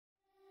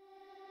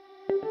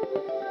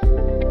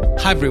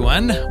Hi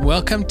everyone,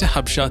 welcome to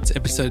HubShots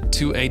episode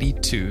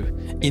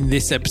 282. In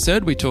this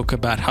episode, we talk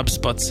about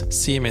HubSpot's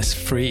CMS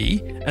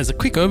Free as a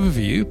quick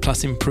overview,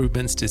 plus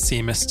improvements to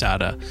CMS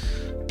Starter,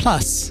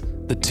 plus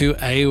the two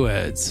A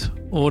words,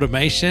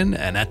 automation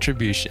and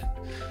attribution.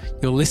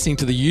 You're listening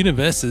to the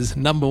universe's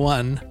number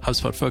one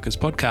HubSpot Focus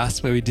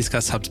podcast, where we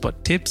discuss HubSpot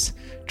tips,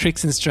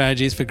 tricks and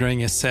strategies for growing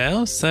your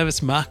sales,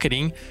 service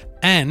marketing,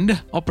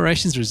 and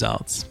operations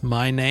results.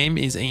 My name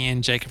is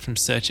Ian Jacob from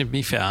Search and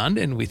Be Found,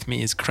 and with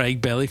me is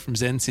Craig Bailey from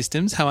Zen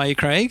Systems. How are you,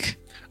 Craig?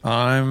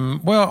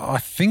 I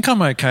think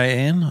I'm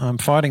okay, Ian. I'm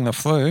fighting the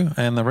flu,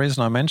 and the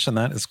reason I mention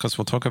that is because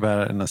we'll talk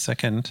about it in a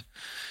second,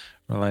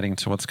 relating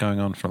to what's going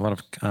on for a lot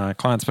of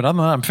clients. But other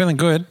than that, I'm feeling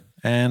good,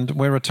 and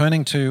we're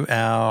returning to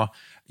our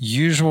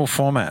usual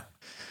format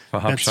for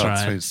HubShots. That's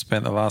right. We've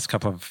spent the last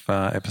couple of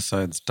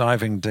episodes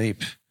diving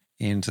deep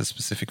into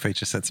specific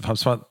feature sets of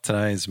HubSpot.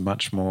 Today is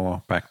much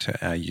more back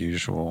to our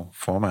usual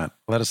format.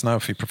 Let us know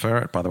if you prefer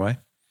it, by the way.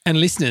 And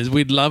listeners,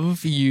 we'd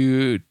love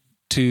you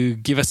to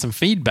give us some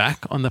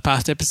feedback on the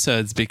past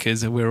episodes,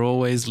 because we're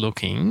always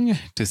looking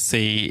to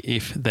see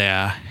if they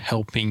are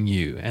helping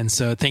you. And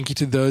so thank you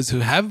to those who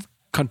have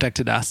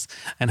contacted us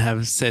and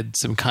have said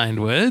some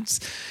kind words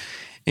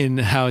in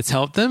how it's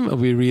helped them.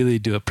 We really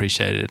do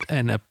appreciate it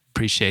and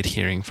appreciate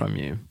hearing from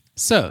you.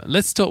 So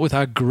let's start with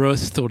our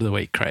growth thought of the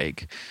week,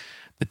 Craig.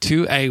 The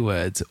two A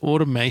words,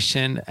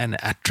 automation and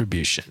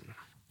attribution.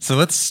 So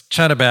let's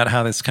chat about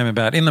how this came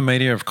about. In the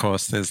media, of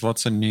course, there's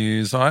lots of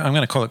news. I'm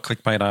going to call it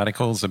clickbait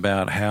articles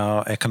about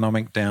how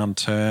economic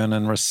downturn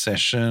and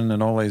recession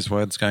and all these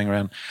words going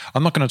around.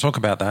 I'm not going to talk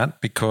about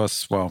that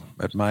because, well,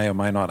 it may or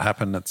may not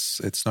happen.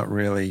 It's not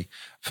really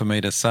for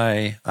me to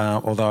say,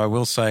 although I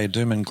will say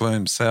doom and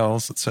gloom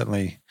sells. It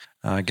certainly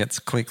gets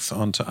clicks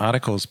onto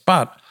articles.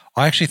 But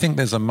I actually think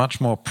there's a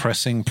much more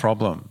pressing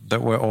problem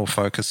that we're all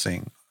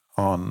focusing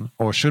on,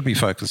 or should be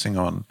focusing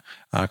on,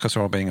 because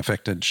we're all being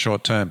affected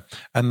short term,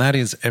 and that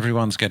is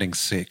everyone's getting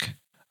sick,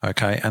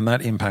 okay? And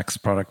that impacts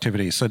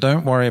productivity. So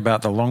don't worry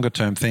about the longer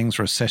term things,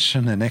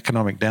 recession and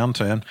economic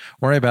downturn.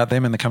 Worry about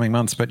them in the coming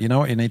months. But you know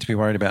what you need to be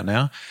worried about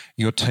now?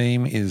 Your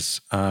team is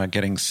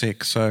getting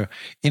sick. So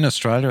in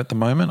Australia at the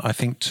moment, I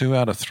think 2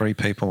 out of 3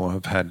 people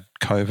have had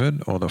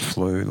COVID or the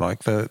flu.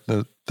 Like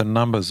the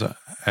numbers are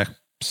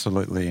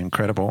absolutely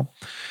incredible.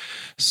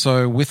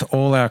 So with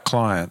all our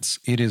clients,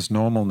 it is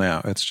normal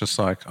now. It's just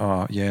like,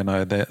 oh, yeah,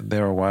 no,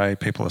 they're away,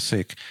 people are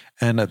sick.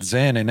 And at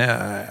Zen, in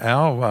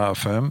our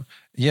firm,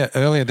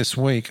 earlier this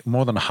week,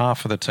 more than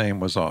half of the team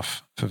was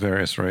off for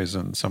various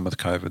reasons, some with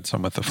COVID,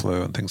 some with the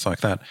flu and things like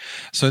that.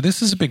 So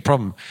this is a big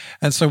problem.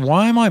 And so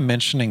why am I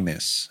mentioning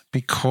this?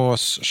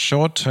 Because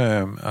short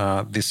term,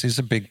 this is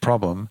a big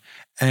problem.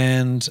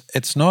 And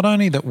it's not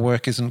only that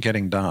work isn't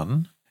getting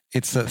done,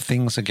 it's that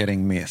things are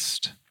getting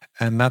missed.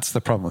 And that's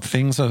the problem.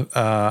 Things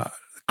are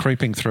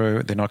creeping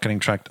through, they're not getting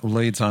tracked,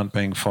 leads aren't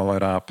being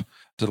followed up,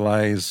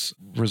 delays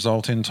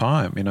result in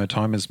time. You know,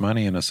 time is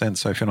money in a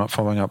sense. So if you're not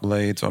following up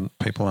leads or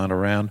people aren't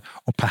around,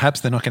 or perhaps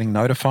they're not getting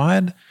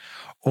notified,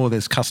 or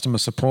there's customer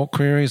support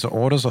queries or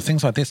orders or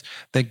things like this,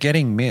 they're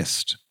getting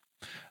missed.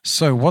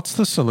 So what's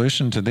the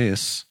solution to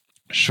this?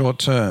 Short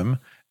term,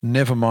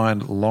 never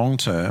mind long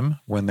term,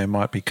 when there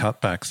might be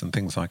cutbacks and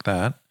things like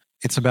that.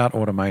 It's about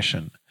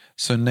automation.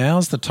 So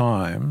now's the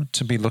time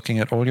to be looking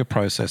at all your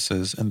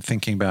processes and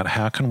thinking about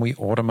how can we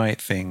automate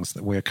things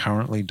that we're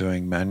currently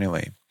doing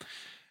manually.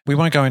 We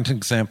won't go into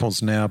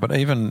examples now, but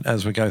even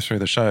as we go through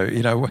the show,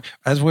 you know,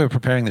 as we were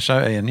preparing the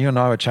show, Ian, you and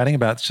I were chatting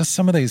about just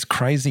some of these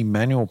crazy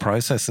manual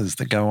processes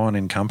that go on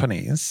in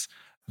companies.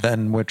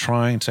 Then we're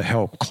trying to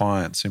help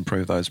clients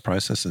improve those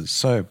processes.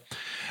 So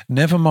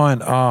never mind,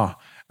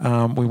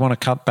 we want to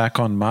cut back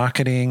on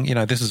marketing. You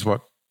know, this is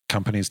what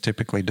companies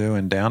typically do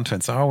in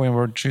downturns. We will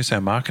reduce our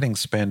marketing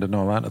spend and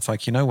all that. It's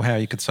like, you know how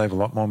you could save a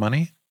lot more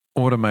money?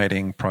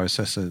 Automating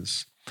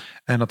processes.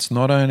 And it's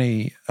not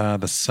only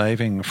the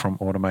saving from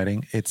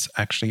automating, it's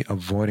actually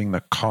avoiding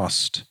the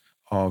cost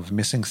of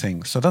missing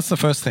things. So that's the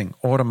first thing,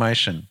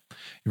 automation.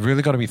 You've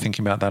really got to be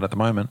thinking about that at the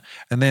moment.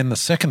 And then the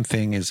second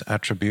thing is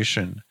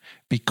attribution,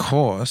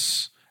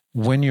 because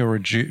when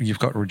you've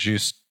got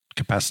reduced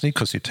capacity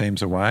because your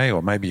team's away,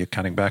 or maybe you're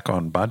cutting back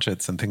on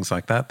budgets and things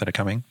like that are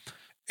coming,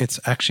 it's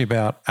actually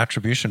about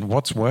attribution.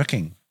 What's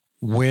working?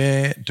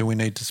 Where do we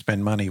need to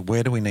spend money?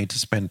 Where do we need to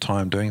spend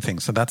time doing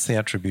things? So that's the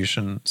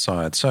attribution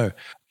side. So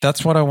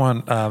that's what I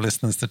want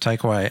listeners to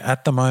take away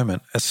at the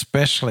moment,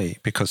 especially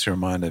because you're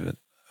reminded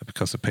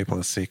because of people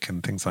are sick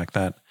and things like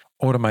that.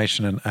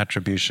 Automation and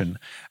attribution.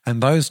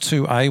 And those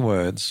two A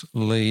words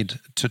lead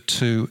to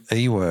two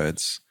E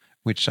words,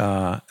 which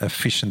are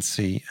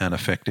efficiency and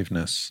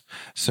effectiveness.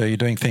 So you're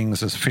doing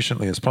things as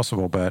efficiently as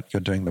possible, but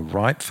you're doing the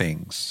right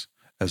things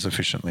as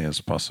efficiently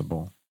as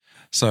possible.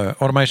 So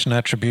automation and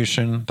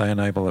attribution, they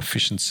enable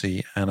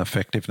efficiency and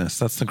effectiveness.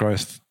 That's the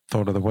growth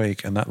thought of the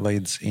week, and that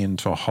leads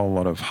into a whole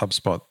lot of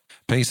HubSpot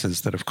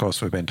pieces that, of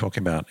course, we've been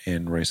talking about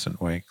in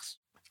recent weeks.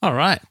 All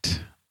right,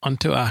 on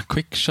to our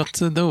quick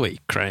shots of the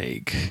week,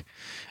 Craig.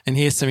 And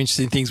here's some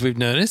interesting things we've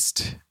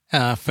noticed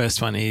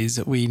First one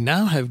is we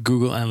now have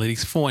Google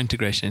Analytics 4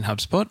 integration in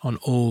HubSpot on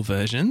all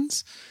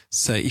versions.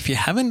 So if you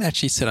haven't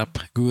actually set up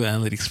Google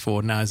Analytics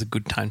 4, now is a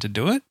good time to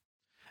do it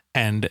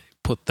and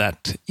put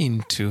that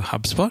into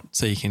HubSpot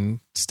so you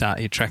can start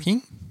your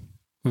tracking.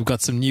 We've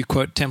got some new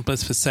quote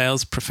templates for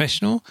Sales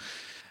Professional,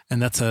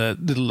 and that's a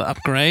little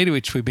upgrade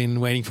which we've been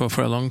waiting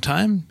for a long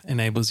time.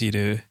 Enables you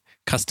to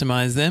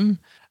customize them.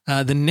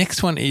 The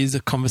next one is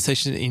a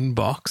conversation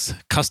inbox.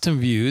 Custom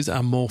views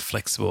are more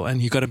flexible, and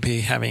you've got to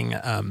be having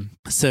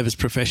Service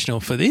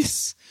Professional for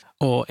this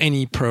or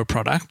any pro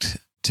product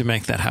to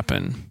make that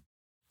happen.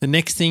 The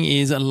next thing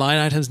is line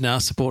items now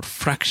support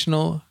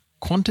fractional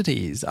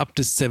quantities up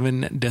to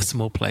 7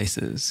 decimal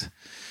places.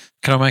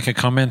 Can I make a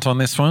comment on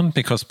this one?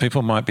 Because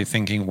people might be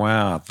thinking,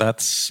 wow,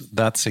 that's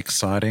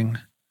exciting.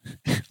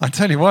 I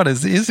tell you what,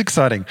 it is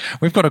exciting.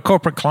 We've got a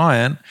corporate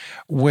client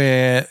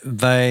where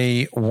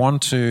they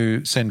want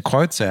to send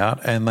quotes out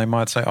and they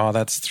might say, oh,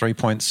 that's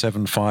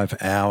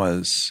 3.75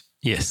 hours.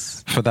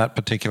 Yes. For that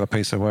particular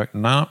piece of work.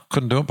 No,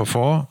 couldn't do it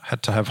before.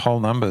 Had to have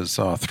whole numbers,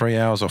 3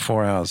 hours or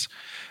 4 hours.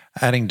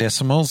 Adding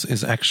decimals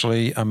is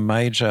actually a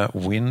major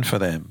win for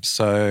them.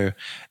 So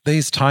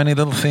these tiny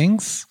little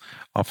things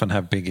often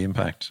have big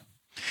impact.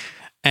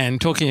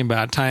 And talking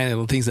about tiny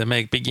little things that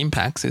make big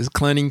impacts is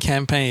cloning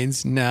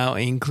campaigns now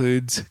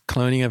includes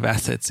cloning of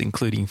assets,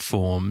 including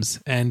forms.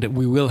 And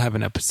we will have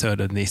an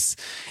episode on this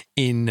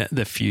in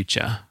the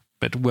future,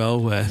 but well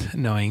worth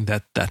knowing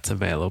that that's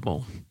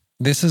available.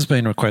 This has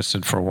been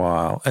requested for a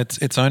while.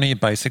 It's only a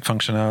basic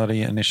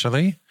functionality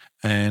initially,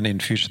 and in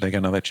future they're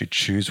going to let you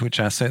choose which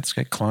assets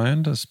get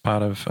cloned as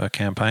part of a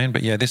campaign.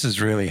 But yeah, this is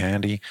really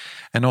handy.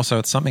 And also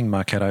it's something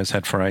Marketo's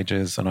had for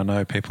ages, and I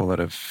know people that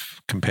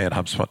have compared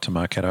HubSpot to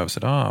Marketo have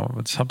said, oh,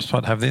 does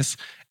HubSpot have this?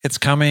 It's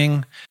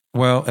coming.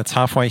 Well, it's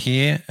halfway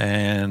here,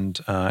 and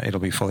it'll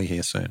be fully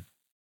here soon.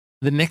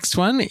 The next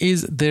one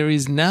is there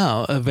is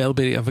now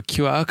availability of a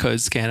QR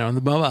code scanner on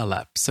the mobile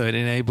app. So it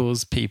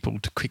enables people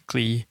to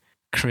quickly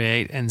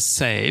create and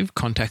save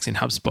contacts in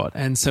HubSpot.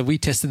 And so we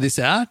tested this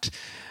out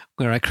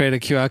where I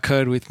created a QR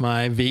code with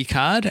my V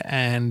card,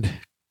 and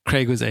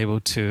Craig was able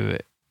to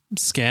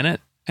scan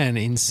it and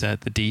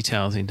insert the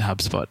details into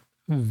HubSpot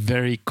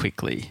very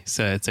quickly.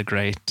 So it's a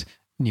great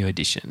new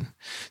addition.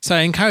 So I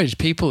encourage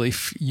people,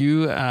 if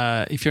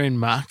you're in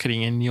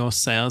marketing and your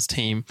sales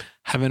team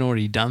haven't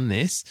already done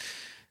this,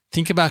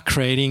 think about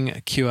creating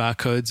QR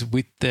codes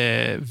with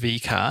their V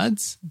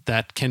cards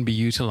that can be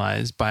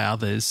utilized by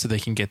others so they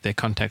can get their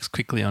contacts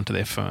quickly onto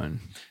their phone.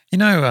 You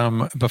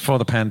know, before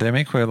the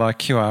pandemic, we're like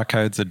QR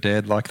codes are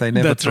dead, like they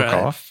never took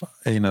off.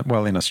 In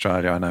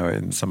Australia, I know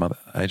in some other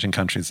Asian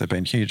countries they've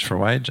been huge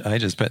for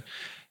ages, but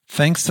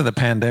thanks to the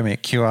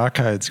pandemic, QR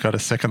codes got a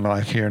second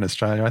life here in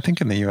Australia, I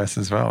think in the US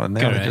as well, and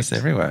now they're just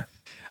everywhere.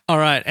 All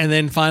right. And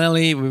then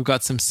finally, we've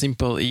got some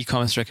simple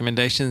e-commerce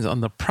recommendations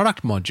on the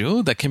product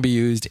module that can be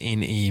used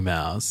in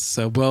emails.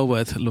 So well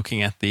worth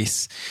looking at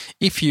this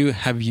if you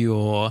have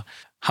your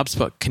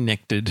HubSpot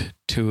connected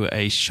to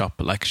a shop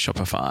like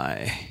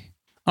Shopify.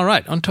 All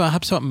right. On to our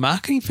HubSpot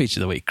marketing feature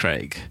of the week,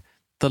 Craig.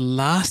 The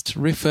last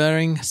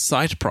referring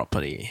site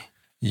property.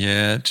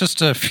 Yeah,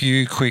 just a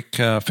few quick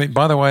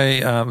by the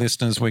way,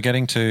 listeners, we're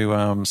getting to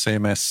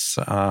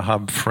CMS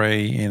Hub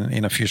free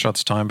in a few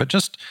shots' time. But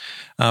just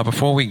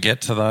before we get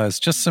to those,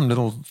 just some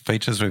little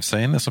features we've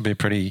seen. This will be a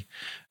pretty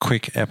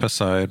quick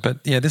episode. But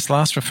yeah, this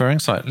last referring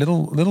site,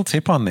 little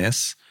tip on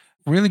this,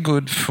 really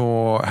good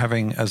for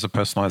having as a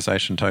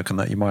personalization token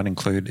that you might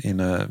include in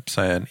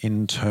say an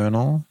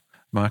internal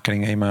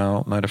marketing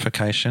email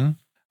notification,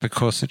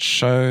 because it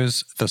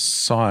shows the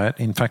site,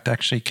 in fact,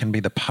 actually can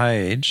be the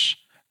page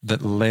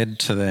that led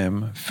to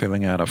them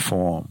filling out a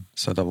form.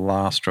 So the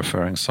last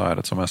referring site,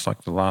 it's almost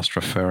like the last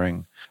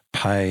referring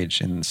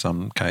page in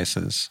some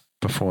cases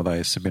before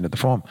they submitted the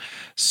form.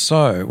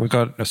 So we've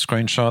got a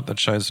screenshot that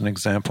shows an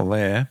example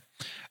there.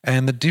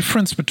 And the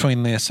difference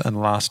between this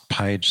and last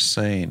page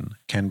seen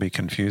can be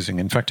confusing.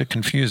 In fact, it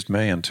confused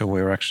me until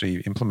we were actually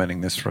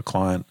implementing this for a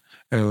client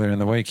earlier in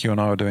the week. You and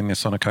I were doing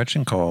this on a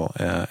coaching call,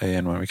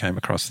 Ian, when we came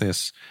across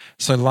this.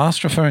 So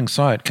last referring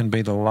site can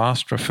be the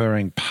last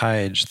referring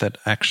page that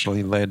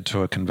actually led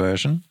to a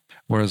conversion,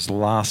 whereas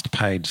last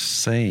page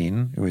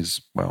seen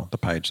was, well, the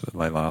page that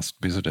they last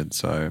visited.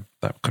 So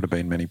that could have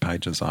been many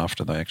pages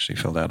after they actually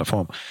filled out a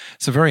form.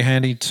 So very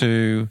handy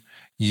to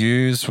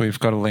use. We've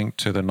got a link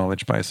to the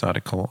knowledge base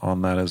article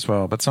on that as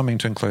well, but something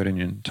to include in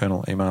your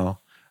internal email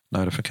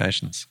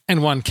notifications.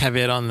 And one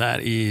caveat on that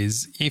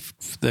is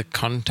if the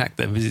contact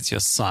that visits your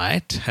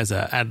site has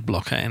an ad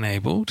blocker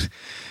enabled,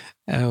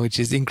 which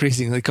is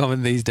increasingly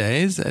common these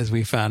days, as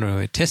we found when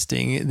we were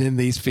testing, then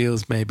these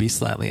fields may be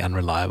slightly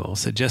unreliable.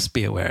 So just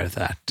be aware of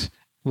that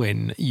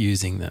when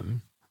using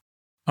them.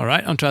 All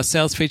right, onto our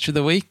sales feature of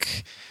the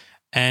week.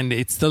 And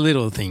it's the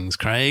little things,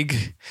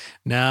 Craig.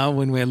 Now,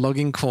 when we're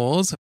logging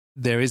calls,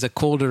 there is a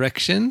call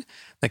direction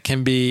that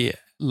can be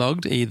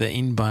logged either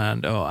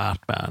inbound or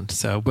outbound.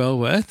 So well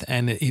worth.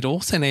 And it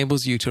also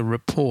enables you to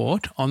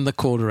report on the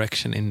call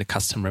direction in the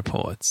custom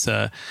report.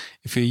 So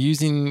if you're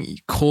using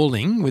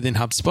calling within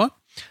HubSpot,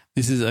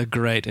 this is a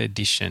great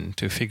addition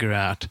to figure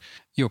out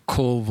your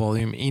call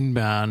volume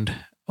inbound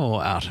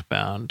or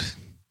outbound.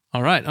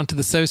 All right, onto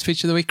the service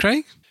feature of the week,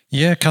 Craig.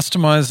 Yeah,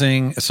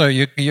 customizing. So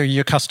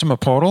your customer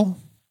portal,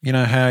 you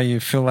know how you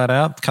fill that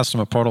out?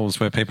 Customer portal is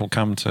where people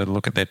come to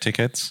look at their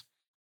tickets.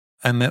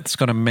 And that's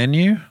got a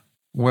menu.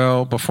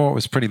 Well, before it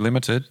was pretty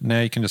limited.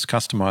 Now you can just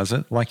customize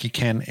it like you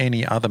can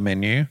any other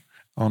menu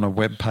on a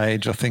web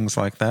page or things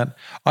like that.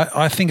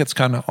 I think it's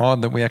kind of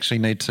odd that we actually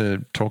need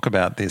to talk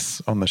about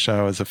this on the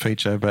show as a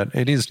feature, but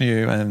it is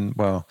new. And,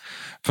 well,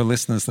 for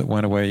listeners that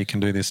weren't aware, you can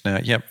do this now.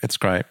 Yep, it's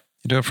great.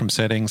 You do it from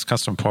settings,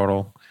 custom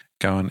portal,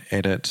 go and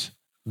edit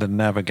the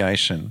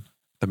navigation,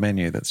 the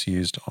menu that's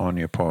used on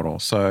your portal.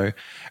 So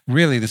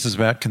really this is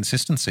about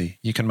consistency.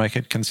 You can make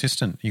it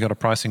consistent. You got a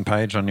pricing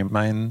page on your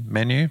main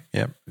menu.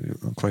 Yep,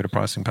 include a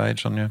pricing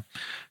page on your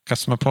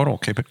customer portal.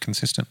 Keep it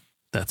consistent.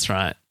 That's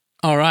right.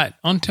 All right,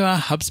 on to our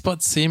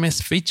HubSpot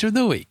CMS feature of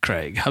the week,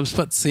 Craig.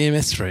 HubSpot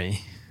CMS Free.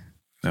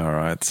 All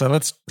right, so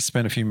let's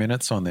spend a few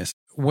minutes on this.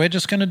 We're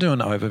just going to do an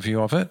overview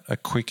of it, a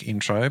quick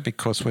intro,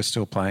 because we're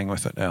still playing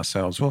with it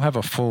ourselves. We'll have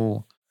a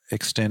full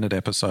extended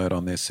episode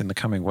on this in the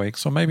coming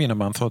weeks, or maybe in a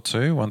month or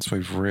two once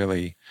we've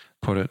really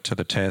put it to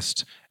the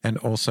test, and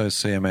also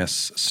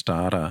CMS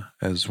Starter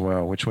as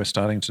well, which we're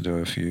starting to do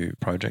a few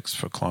projects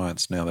for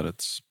clients now that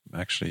it's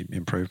actually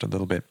improved a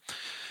little bit.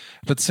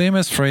 But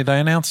CMS Free, they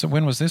announced it,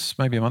 when was this?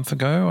 Maybe a month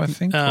ago, I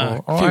think?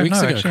 A few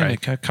weeks ago,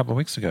 actually, a couple of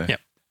weeks ago.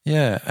 Yep.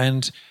 Yeah,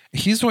 and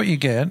here's what you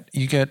get.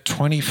 You get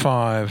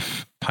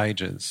 25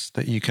 pages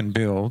that you can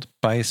build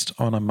based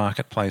on a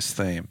marketplace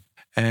theme.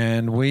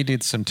 And we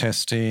did some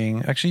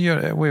testing.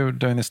 Actually, we were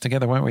doing this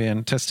together, weren't we?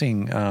 And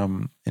testing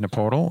in a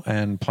portal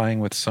and playing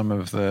with some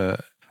of the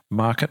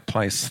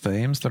marketplace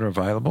themes that are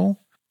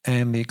available.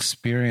 And the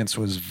experience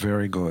was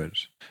very good.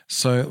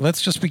 So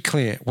let's just be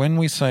clear. When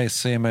we say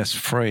CMS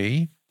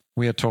Free,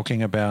 we are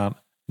talking about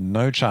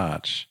no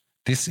charge.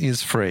 This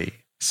is free.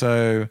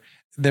 So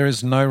there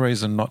is no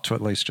reason not to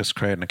at least just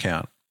create an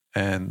account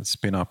and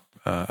spin up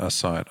a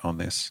site on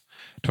this.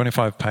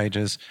 25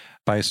 pages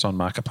based on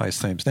marketplace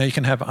themes. Now, you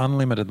can have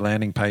unlimited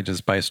landing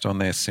pages based on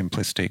their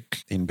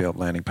simplistic inbuilt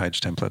landing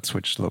page templates,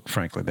 which, look,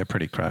 frankly, they're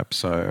pretty crap,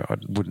 so I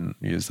wouldn't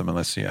use them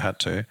unless you had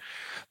to.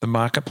 The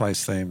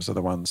marketplace themes are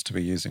the ones to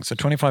be using. So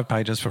 25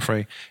 pages for free.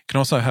 You can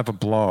also have a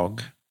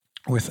blog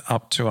with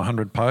up to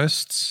 100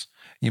 posts.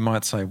 You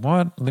might say,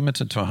 what?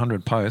 Limited to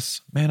 100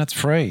 posts? Man, it's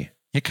free.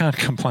 You can't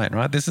complain,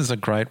 right? This is a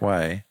great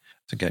way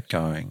to get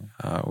going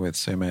with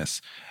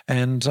CMS.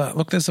 And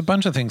look, there's a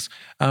bunch of things.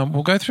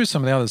 We'll go through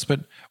some of the others,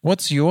 but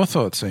what's your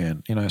thoughts,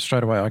 Ian? You know,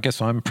 straight away, I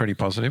guess I'm pretty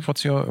positive.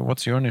 What's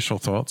your initial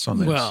thoughts on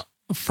this? Well,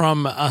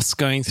 from us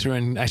going through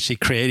and actually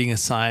creating a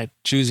site,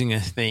 choosing a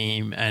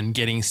theme and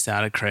getting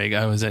started, Craig,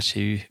 I was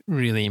actually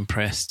really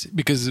impressed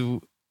because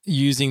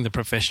using the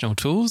professional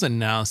tools and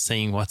now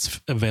seeing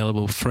what's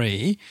available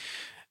free,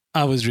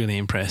 I was really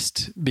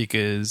impressed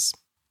because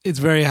it's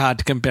very hard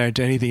to compare it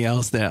to anything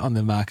else there on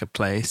the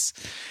marketplace.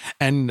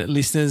 And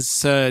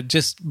listeners,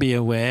 just be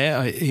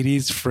aware, it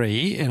is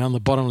free. And on the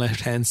bottom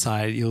left-hand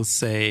side, you'll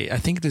say, I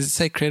think, does it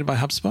say created by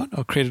HubSpot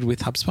or created with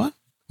HubSpot?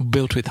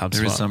 Built with HubSpot.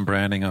 There is some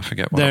branding. I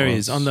forget what there it was.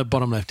 is on the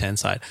bottom left-hand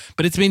side.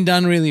 But it's been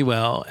done really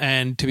well.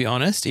 And to be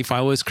honest, if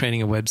I was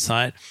creating a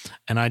website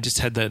and I just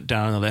had that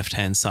down on the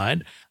left-hand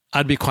side,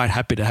 I'd be quite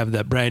happy to have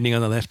that branding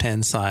on the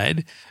left-hand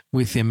side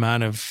with the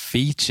amount of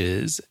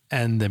features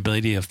and the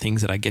ability of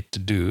things that I get to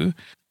do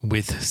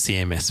with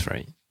CMS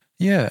Free.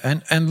 Yeah,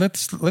 and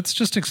let's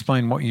just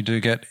explain what you do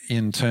get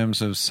in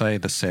terms of, say,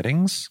 the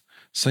settings.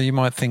 So you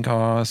might think,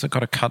 oh, has it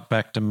got to cut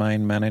back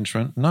domain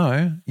management?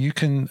 No, you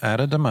can add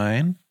a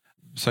domain.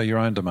 So your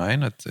own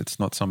domain. It's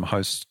not some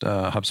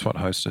HubSpot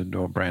hosted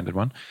or branded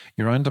one.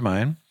 Your own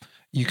domain.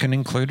 You can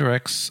include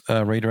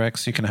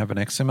redirects. You can have an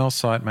XML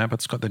sitemap.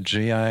 It's got the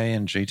GA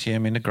and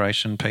GTM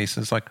integration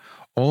pieces. Like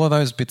all of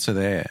those bits are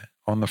there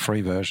on the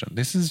free version.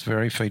 This is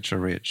very feature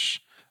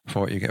rich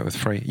for what you get with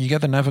free. You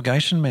get the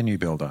navigation menu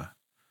builder.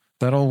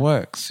 That all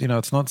works. You know,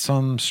 it's not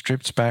some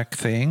stripped back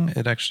thing.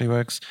 It actually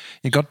works.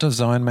 You got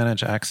Design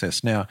Manager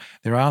access. Now,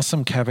 there are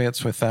some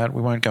caveats with that.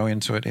 We won't go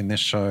into it in this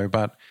show,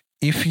 but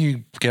if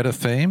you get a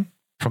theme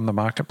from the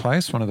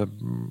marketplace, one of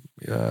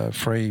the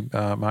free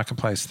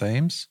marketplace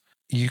themes,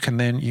 you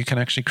can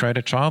actually create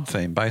a child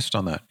theme based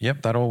on that.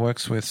 Yep, that all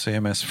works with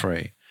CMS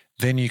Free.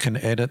 Then you can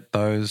edit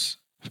those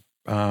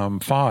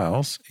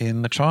files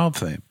in the child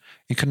theme.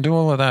 You can do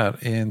all of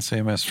that in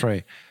CMS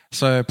Free.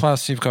 So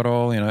plus you've got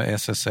all,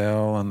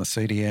 SSL and the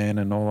CDN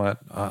and all that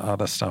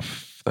other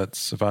stuff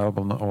that's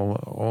available in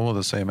all of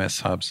the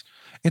CMS hubs.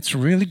 It's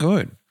really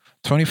good.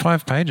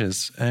 25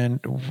 pages and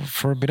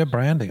for a bit of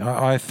branding.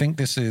 I think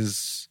this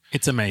is...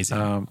 It's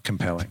amazing.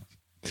 Compelling.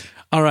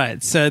 All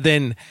right. So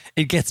then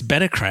it gets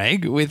better,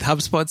 Craig, with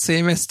HubSpot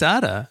CMS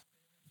Starter.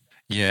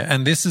 Yeah,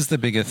 and this is the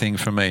bigger thing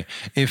for me.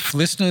 If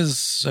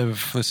listeners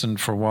have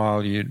listened for a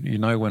while, you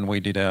know when we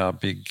did our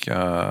big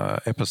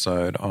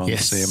episode on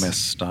CMS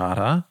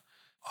Starter,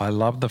 I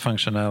loved the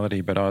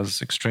functionality, but I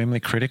was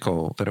extremely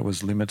critical that it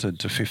was limited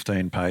to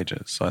 15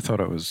 pages. I thought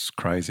it was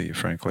crazy,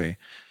 frankly.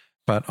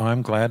 But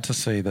I'm glad to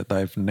see that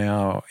they've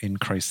now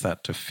increased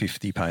that to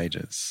 50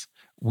 pages,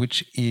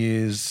 which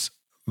is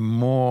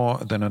more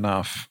than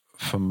enough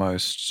for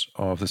most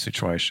of the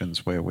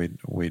situations where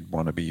we'd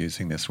want to be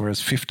using this,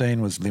 whereas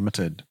 15 was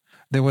limited.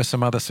 There were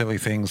some other silly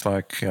things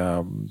like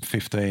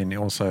 15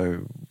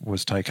 also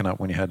was taken up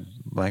when you had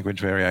language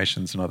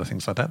variations and other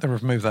things like that. They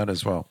removed that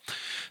as well.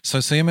 So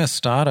CMS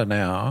Starter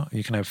now,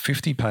 you can have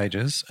 50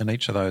 pages and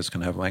each of those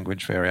can have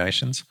language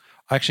variations.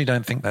 I actually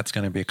don't think that's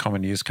going to be a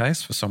common use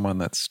case for someone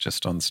that's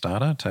just on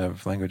Starter to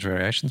have language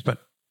variations, but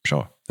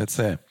sure, it's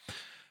there.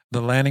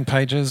 The landing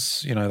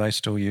pages, they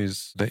still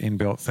use the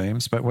inbuilt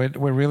themes, but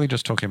we're really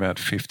just talking about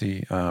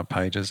 50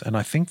 pages. And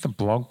I think the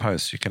blog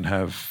posts you can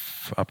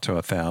have up to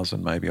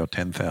 1,000 maybe or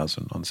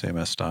 10,000 on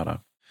CMS Starter.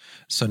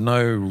 So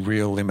no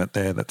real limit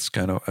there that's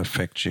going to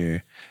affect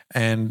you.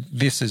 And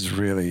this is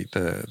really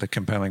the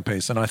compelling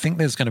piece. And I think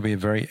there's going to be a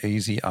very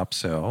easy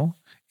upsell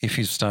if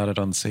you've started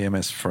on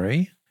CMS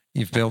Free.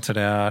 You've built it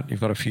out,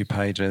 you've got a few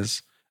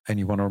pages, and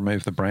you want to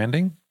remove the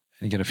branding,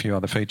 and you get a few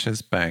other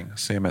features, bang,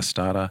 CMS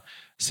Starter.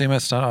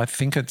 CMS Starter, I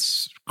think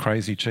it's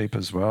crazy cheap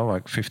as well,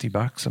 like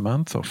 $50 a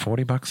month or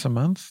 $40 a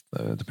month,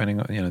 depending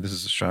on, this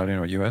is Australian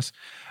or US.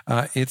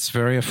 It's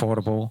very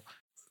affordable.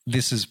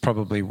 This is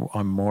probably,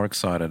 I'm more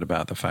excited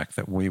about the fact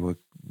that we'll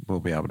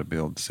be able to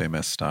build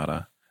CMS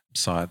Starter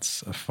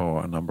sites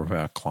for a number of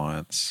our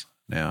clients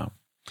now.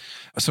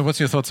 So what's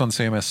your thoughts on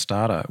CMS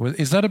Starter?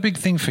 Is that a big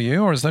thing for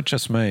you or is that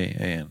just me,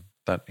 Ian?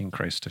 That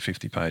increased to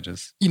 50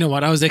 pages. You know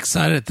what? I was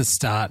excited at the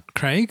start,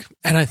 Craig,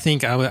 and I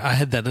think I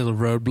had that little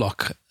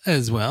roadblock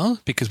as well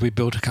because we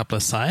built a couple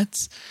of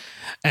sites,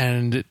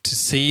 and to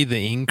see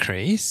the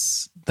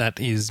increase, that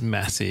is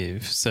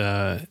massive.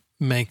 So it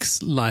makes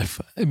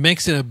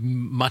it a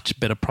much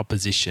better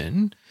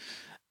proposition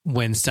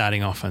when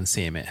starting off on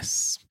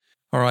CMS.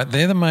 All right,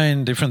 they're the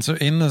main difference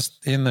in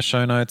the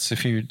show notes.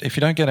 If you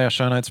don't get our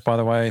show notes, by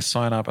the way,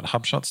 sign up at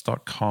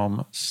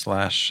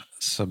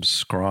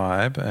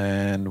hubshots.com/subscribe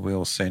and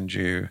we'll send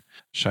you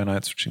show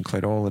notes which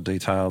include all the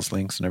details,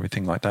 links and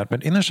everything like that.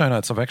 But in the show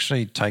notes, I've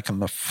actually taken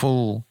the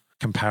full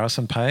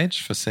comparison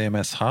page for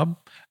CMS Hub.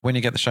 When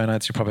you get the show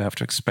notes, you probably have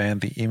to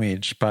expand the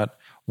image, but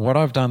what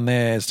I've done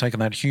there is taken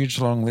that huge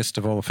long list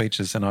of all the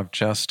features and I've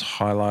just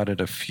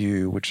highlighted a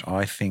few which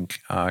I think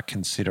are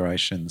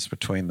considerations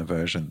between the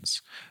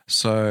versions.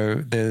 So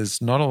there's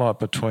not a lot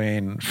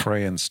between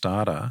free and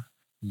starter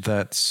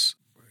that's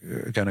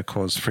going to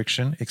cause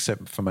friction,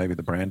 except for maybe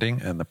the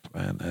branding and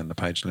the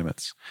page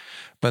limits.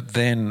 But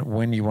then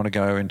when you want to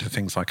go into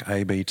things like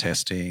A/B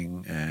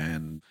testing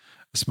and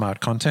smart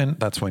content,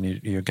 that's when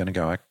you're going to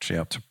go actually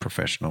up to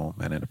professional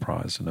and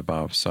enterprise and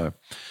above. So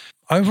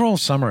overall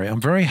summary,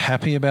 I'm very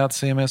happy about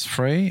CMS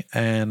Free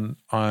and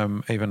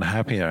I'm even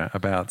happier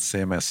about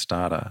CMS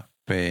Starter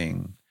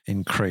being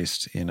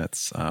increased in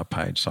its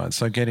page size.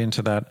 So get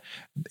into that.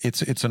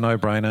 It's a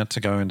no-brainer to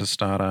go into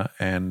Starter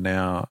and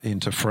now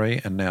into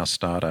Free, and now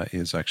Starter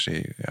is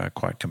actually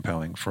quite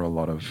compelling for a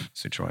lot of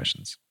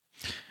situations.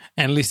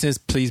 And listeners,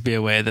 please be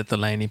aware that the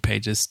landing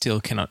pages still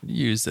cannot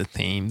use the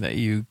theme that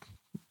you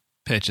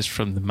purchased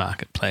from the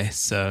marketplace.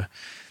 So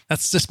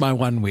that's just my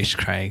one wish,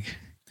 Craig.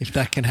 If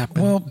that can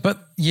happen. Well,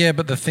 but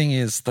the thing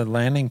is, the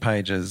landing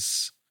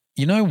pages,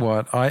 you know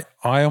what? I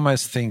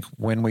almost think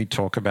when we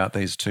talk about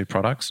these two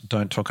products,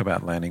 don't talk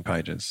about landing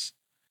pages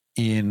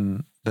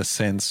in the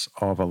sense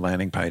of a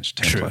landing page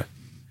template. True.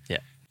 Yeah.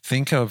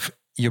 Think of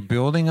you're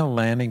building a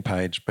landing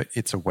page, but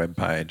it's a web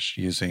page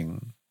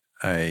using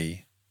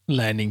a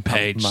landing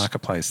page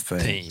marketplace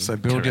theme. So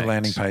build your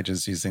landing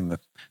pages using the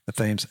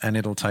themes and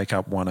it'll take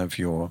up one of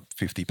your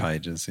 50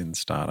 pages in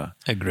Starter.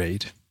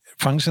 Agreed.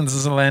 Functions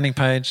as a landing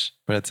page,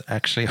 but it's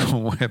actually a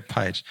web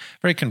page.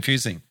 Very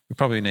confusing. We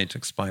probably need to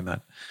explain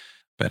that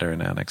better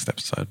in our next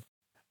episode.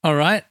 All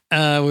right.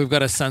 We've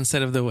got a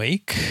sunset of the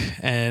week,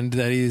 and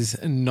that is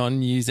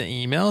non-user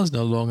emails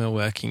no longer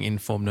working in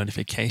form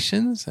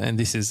notifications. And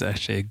this is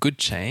actually a good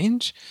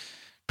change.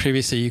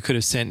 Previously, you could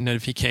have sent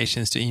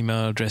notifications to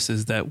email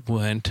addresses that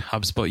weren't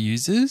HubSpot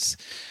users,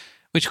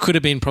 which could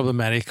have been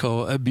problematic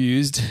or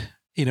abused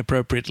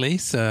inappropriately.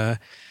 So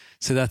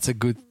that's a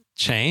good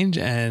change,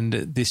 and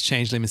this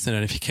change limits the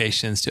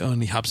notifications to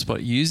only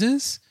HubSpot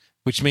users,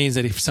 which means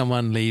that if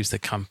someone leaves the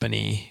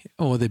company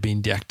or they've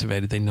been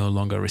deactivated, they no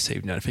longer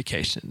receive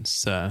notifications.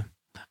 So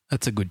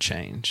that's a good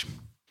change.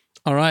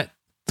 All right.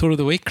 Thought of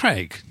the week,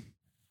 Craig.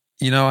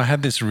 I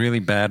had this really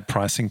bad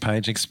pricing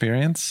page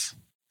experience,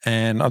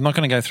 and I'm not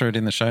going to go through it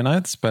in the show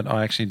notes, but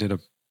I actually did a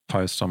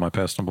post on my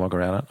personal blog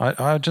around it.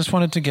 I just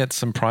wanted to get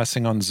some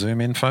pricing on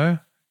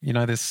ZoomInfo.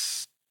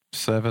 This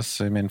service,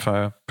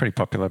 ZoomInfo, pretty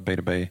popular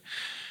B2B.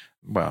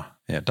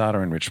 Data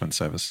enrichment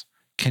service.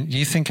 Can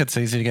you think it's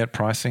easy to get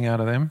pricing out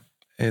of them?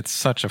 It's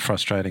such a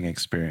frustrating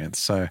experience.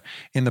 So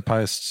in the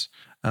posts,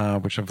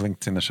 which I've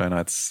linked in the show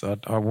notes,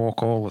 I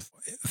walk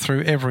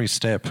through every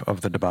step of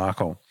the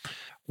debacle.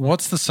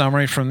 What's the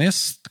summary from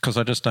this? Because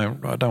I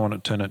don't want to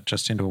turn it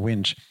just into a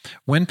whinge.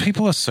 When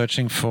people are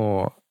searching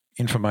for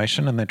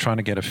information and they're trying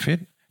to get a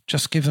fit,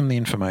 Just give them the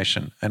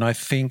information. And I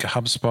think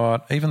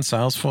HubSpot, even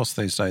Salesforce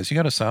these days, you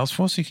go to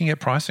Salesforce, you can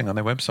get pricing on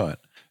their website.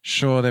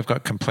 Sure, they've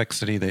got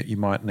complexity that you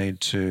might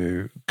need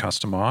to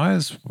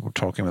customize. We're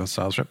talking with a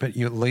sales rep, but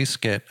you at least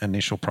get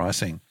initial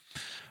pricing.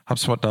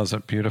 HubSpot does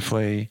it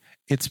beautifully.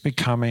 It's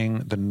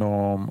becoming the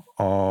norm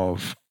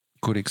of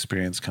good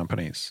experience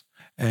companies.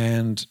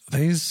 And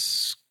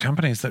these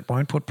companies that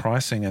won't put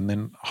pricing and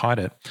then hide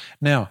it.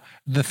 Now,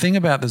 the thing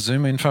about the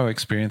ZoomInfo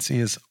experience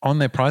is on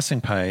their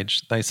pricing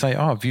page, they say,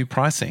 view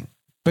pricing.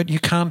 But you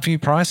can't view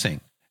pricing.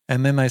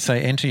 And then they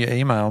say, enter your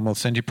email and we'll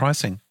send you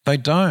pricing. They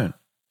don't.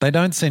 They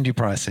don't send you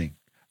pricing.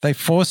 They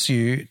force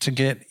you to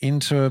get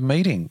into a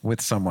meeting with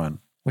someone,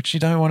 which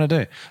you don't want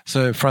to do.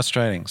 So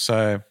frustrating.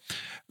 So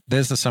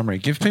there's the summary.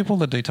 Give people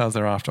the details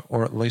they're after,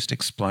 or at least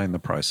explain the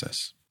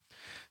process.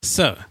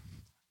 So,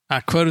 our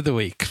quote of the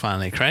week,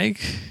 finally, Craig.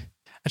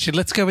 Actually,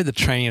 let's go with the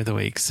training of the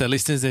week. So,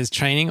 listeners, there's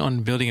training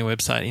on building a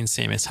website in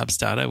CMS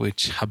Hubstarter,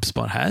 which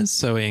HubSpot has.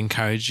 So, we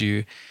encourage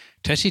you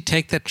to actually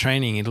take that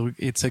training.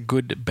 It's a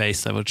good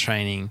base level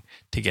training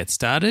to get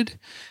started.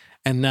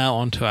 And now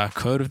on to our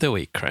quote of the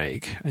week,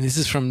 Craig. And this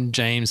is from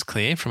James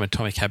Clear from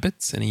Atomic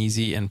Habits, an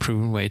easy and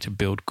proven way to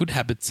build good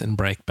habits and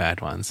break bad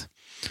ones.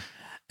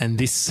 And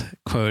this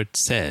quote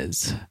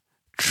says,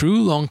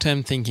 "True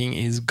long-term thinking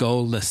is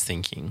goalless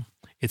thinking.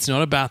 It's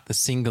not about the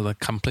single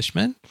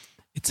accomplishment.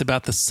 It's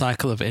about the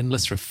cycle of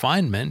endless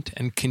refinement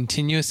and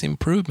continuous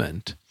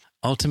improvement.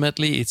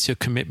 Ultimately, it's your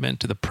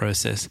commitment to the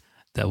process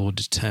that will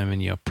determine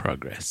your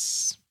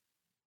progress."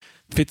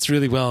 Fits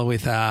really well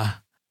with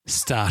our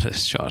starter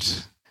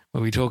shot,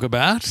 where we talk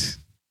about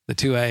the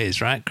 2 A's,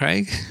 right,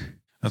 Craig?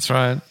 That's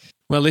right.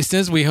 Well,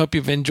 listeners, we hope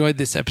you've enjoyed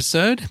this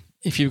episode.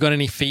 If you've got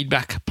any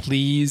feedback,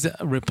 please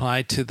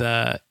reply to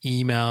the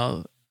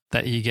email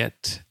that you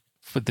get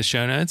for the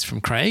show notes from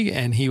Craig,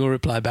 and he will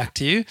reply back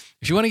to you.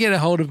 If you want to get a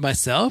hold of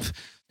myself,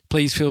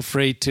 please feel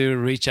free to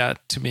reach out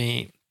to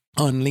me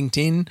on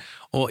LinkedIn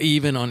or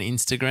even on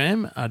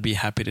Instagram. I'd be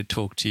happy to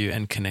talk to you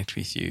and connect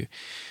with you.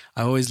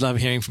 I always love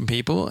hearing from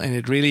people, and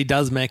it really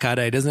does make our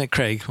day, doesn't it,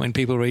 Craig, when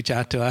people reach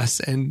out to us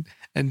and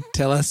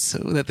tell us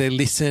that they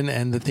listen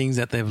and the things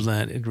that they've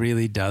learned. It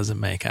really does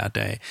make our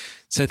day.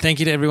 So thank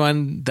you to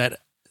everyone that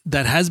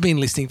has been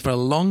listening for a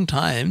long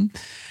time.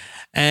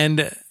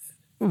 And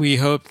we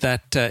hope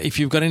that if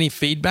you've got any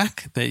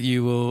feedback, that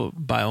you will,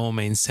 by all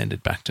means, send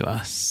it back to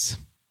us.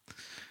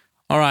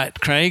 All right,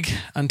 Craig,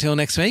 until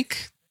next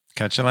week.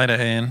 Catch you later,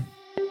 Ian.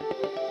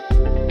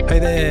 Hey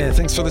there,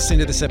 thanks for listening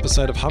to this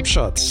episode of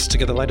HubShots. To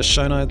get the latest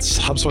show notes,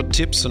 HubSpot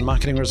tips and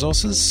marketing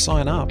resources,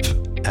 sign up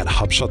at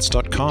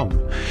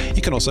hubshots.com.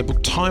 You can also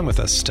book time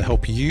with us to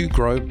help you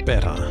grow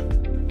better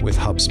with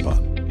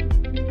HubSpot.